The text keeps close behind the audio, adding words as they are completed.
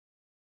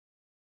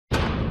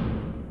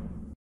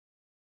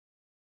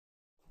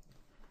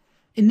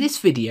In this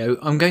video,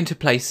 I'm going to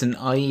place an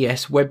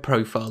IES web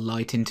profile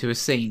light into a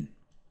scene.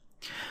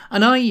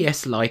 An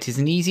IES light is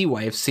an easy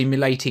way of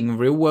simulating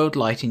real-world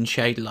light in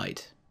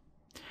Shaderlight.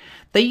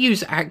 They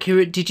use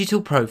accurate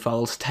digital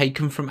profiles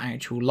taken from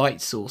actual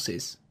light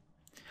sources.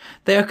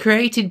 They are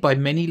created by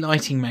many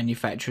lighting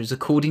manufacturers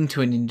according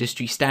to an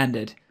industry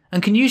standard,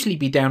 and can usually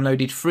be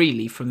downloaded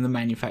freely from the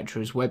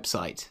manufacturer's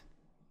website.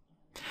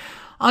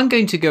 I'm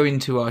going to go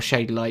into our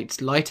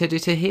Shaderlight light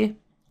editor here,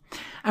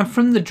 and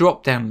from the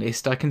drop-down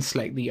list I can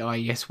select the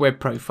IES web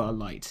profile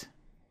light.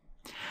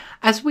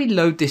 As we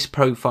load this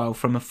profile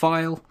from a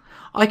file,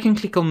 I can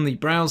click on the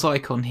browse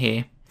icon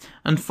here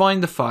and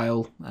find the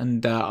file,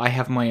 and I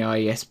have my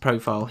IES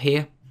profile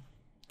here.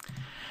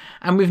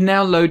 And we've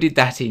now loaded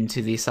that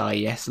into this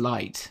IES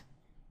light.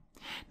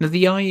 Now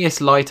the IES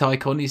light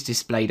icon is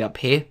displayed up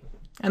here,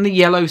 and the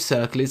yellow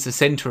circle is the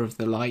centre of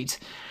the light,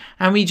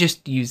 and we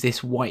just use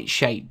this white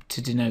shape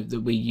to denote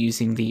that we're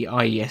using the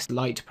IES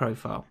light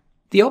profile.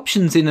 The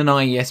options in an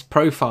IES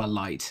profile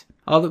light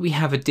are that we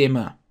have a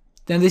dimmer.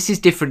 Now this is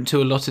different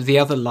to a lot of the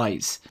other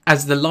lights,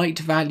 as the light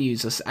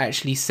values are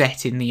actually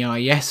set in the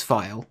IES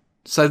file,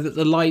 so that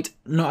the light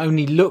not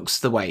only looks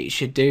the way it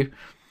should do,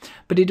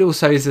 but it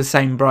also is the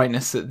same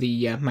brightness that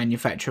the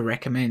manufacturer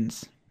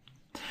recommends.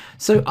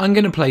 So I'm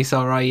going to place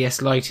our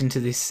IES light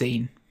into this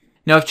scene.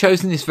 Now I've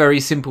chosen this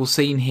very simple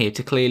scene here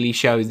to clearly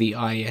show the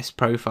IES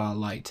profile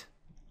light.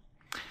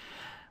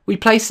 We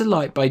place the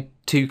light by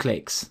 2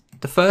 clicks.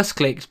 The first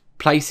click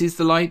places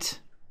the light,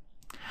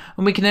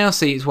 and we can now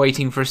see it's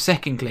waiting for a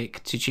second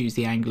click to choose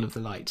the angle of the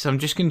light. So I'm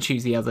just going to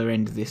choose the other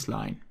end of this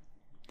line.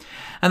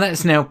 And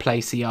that's now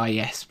placed the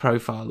IES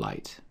profile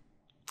light.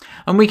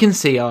 And we can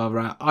see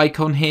our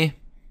icon here,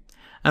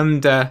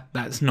 and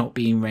that's not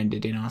being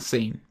rendered in our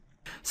scene.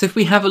 So if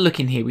we have a look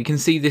in here, we can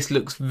see this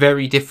looks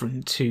very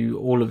different to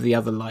all of the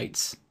other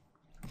lights.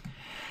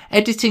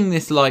 Editing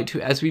this light,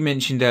 as we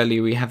mentioned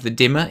earlier, we have the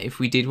dimmer if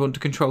we did want to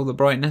control the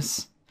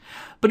brightness,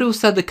 but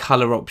also the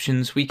colour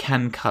options. We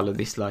can colour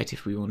this light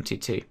if we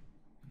wanted to.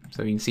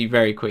 So you can see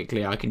very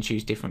quickly I can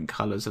choose different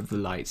colours of the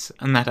lights,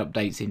 and that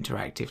updates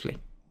interactively.